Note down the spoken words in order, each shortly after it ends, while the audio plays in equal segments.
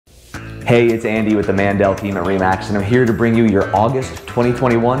Hey, it's Andy with the Mandel team at RE/MAX, and I'm here to bring you your August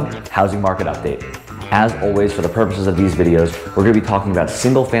 2021 housing market update. As always, for the purposes of these videos, we're going to be talking about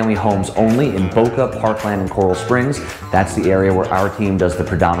single-family homes only in Boca, Parkland, and Coral Springs. That's the area where our team does the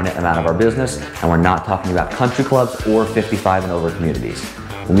predominant amount of our business, and we're not talking about country clubs or 55 and over communities.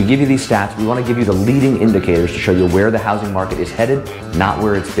 When we give you these stats, we want to give you the leading indicators to show you where the housing market is headed, not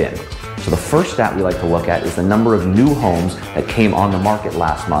where it's been. So the first stat we like to look at is the number of new homes that came on the market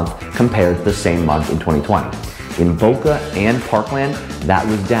last month compared to the same month in 2020. In Boca and Parkland, that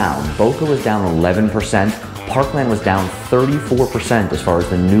was down. Boca was down 11%, Parkland was down 34% as far as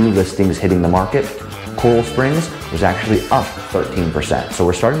the new listings hitting the market. Coral Springs was actually up 13%. So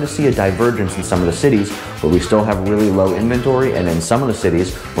we're starting to see a divergence in some of the cities where we still have really low inventory, and in some of the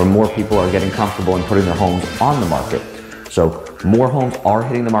cities where more people are getting comfortable in putting their homes on the market. So more homes are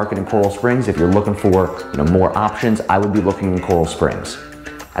hitting the market in Coral Springs. If you're looking for more options, I would be looking in Coral Springs.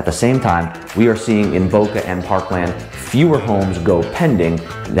 At the same time, we are seeing in Boca and Parkland fewer homes go pending.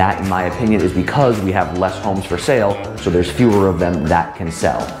 That, in my opinion, is because we have less homes for sale, so there's fewer of them that can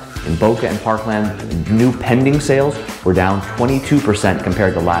sell. In Boca and Parkland, new pending sales were down 22%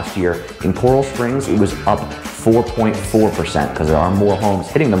 compared to last year. In Coral Springs, it was up 4.4% because there are more homes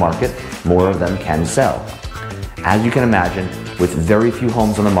hitting the market, more of them can sell. As you can imagine, with very few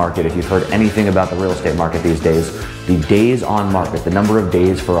homes on the market, if you've heard anything about the real estate market these days, the days on market, the number of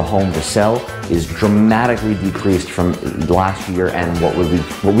days for a home to sell, is dramatically decreased from last year and what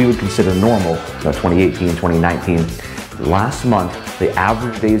we would consider normal, 2018, 2019. Last month, the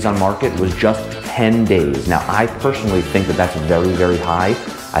average days on market was just 10 days. Now, I personally think that that's very, very high.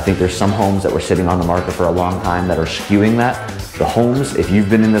 I think there's some homes that were sitting on the market for a long time that are skewing that. The homes, if you've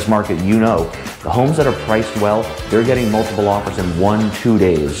been in this market, you know, the homes that are priced well, they're getting multiple offers in 1-2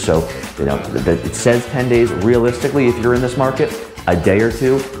 days. So, it says 10 days. Realistically, if you're in this market, a day or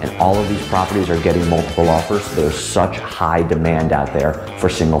two, and all of these properties are getting multiple offers. There's such high demand out there for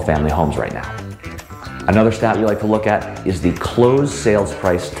single-family homes right now. Another stat we like to look at is the closed sales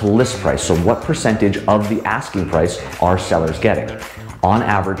price to list price. So what percentage of the asking price are sellers getting? On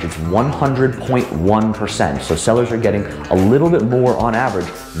average, it's 100.1%. So sellers are getting a little bit more on average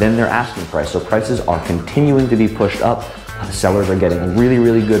than their asking price. So prices are continuing to be pushed up. Sellers are getting really,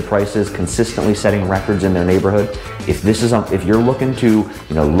 really good prices, consistently setting records in their neighborhood. If you're looking to,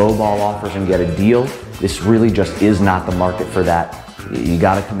 lowball offers and get a deal, this really just is not the market for that. You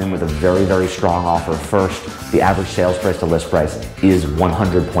got to come in with a very, very strong offer first. The average sales price to list price is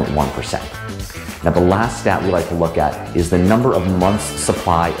 100.1%. Now, the last stat we like to look at is the number of months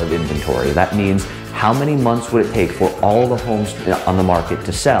supply of inventory. That means how many months would it take for all the homes on the market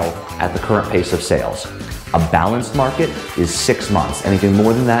to sell at the current pace of sales. A balanced market is 6 months. Anything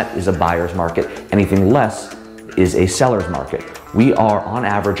more than that is a buyer's market. Anything less is a seller's market. We are on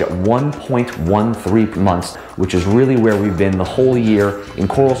average at 1.13 months, which is really where we've been the whole year. In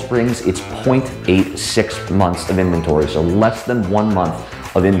Coral Springs, it's 0.86 months of inventory, so less than 1 month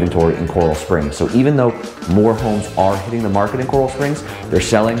of inventory in Coral Springs. So even though more homes are hitting the market in Coral Springs, they're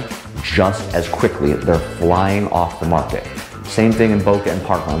selling just as quickly. They're flying off the market. Same thing in Boca and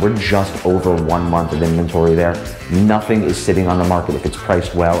Parkland. We're just over 1 month of inventory there. Nothing is sitting on the market if it's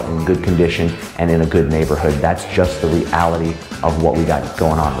priced well, in good condition, and in a good neighborhood. That's just the reality of what we got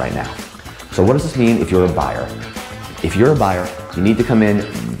going on right now. So what does this mean if you're a buyer? If you're a buyer, you need to come in,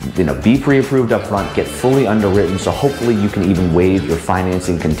 be pre-approved up front, get fully underwritten, so hopefully you can even waive your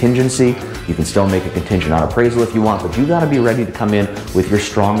financing contingency. You can still make a contingent on appraisal if you want, but you gotta be ready to come in with your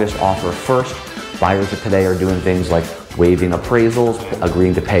strongest offer first. Buyers of today are doing things like waiving appraisals,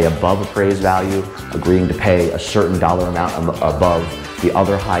 agreeing to pay above appraised value, agreeing to pay a certain dollar amount above the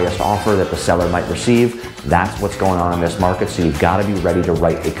other highest offer that the seller might receive. That's what's going on in this market, so you've got to be ready to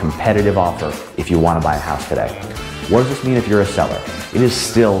write a competitive offer if you want to buy a house today. What does this mean if you're a seller? It is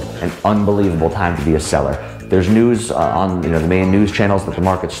still an unbelievable time to be a seller. There's news on the main news channels that the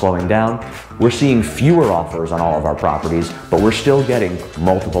market's slowing down. We're seeing fewer offers on all of our properties, but we're still getting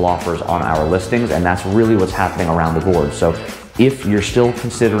multiple offers on our listings, and that's really what's happening around the board. So if you're still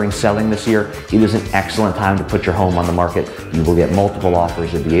considering selling this year, it is an excellent time to put your home on the market. You will get multiple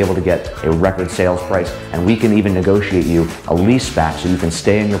offers. You'll be able to get a record sales price, and we can even negotiate you a lease back so you can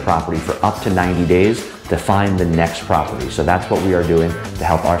stay in your property for up to 90 days to find the next property. So that's what we are doing to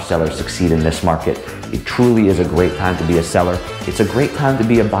help our sellers succeed in this market. It truly is a great time to be a seller. It's a great time to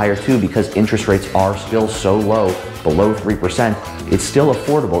be a buyer too, because interest rates are still so low, below 3%. It's still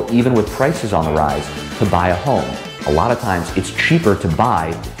affordable, even with prices on the rise, to buy a home. a lot of times it's cheaper to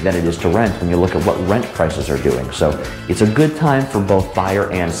buy than it is to rent when you look at what rent prices are doing. So it's a good time for both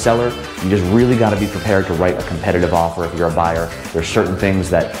buyer and seller. You just really got to be prepared to write a competitive offer if you're a buyer. There's certain things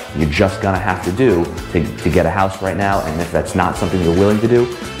that you're just gonna have to do to get a house right now, and if that's not something you're willing to do,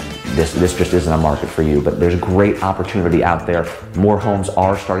 this just isn't a market for you. But there's great opportunity out there. More homes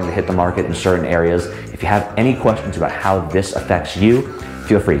are starting to hit the market in certain areas. If you have any questions about how this affects you,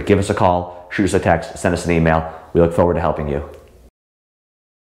 feel free, give us a call, shoot us a text, send us an email. We look forward to helping you.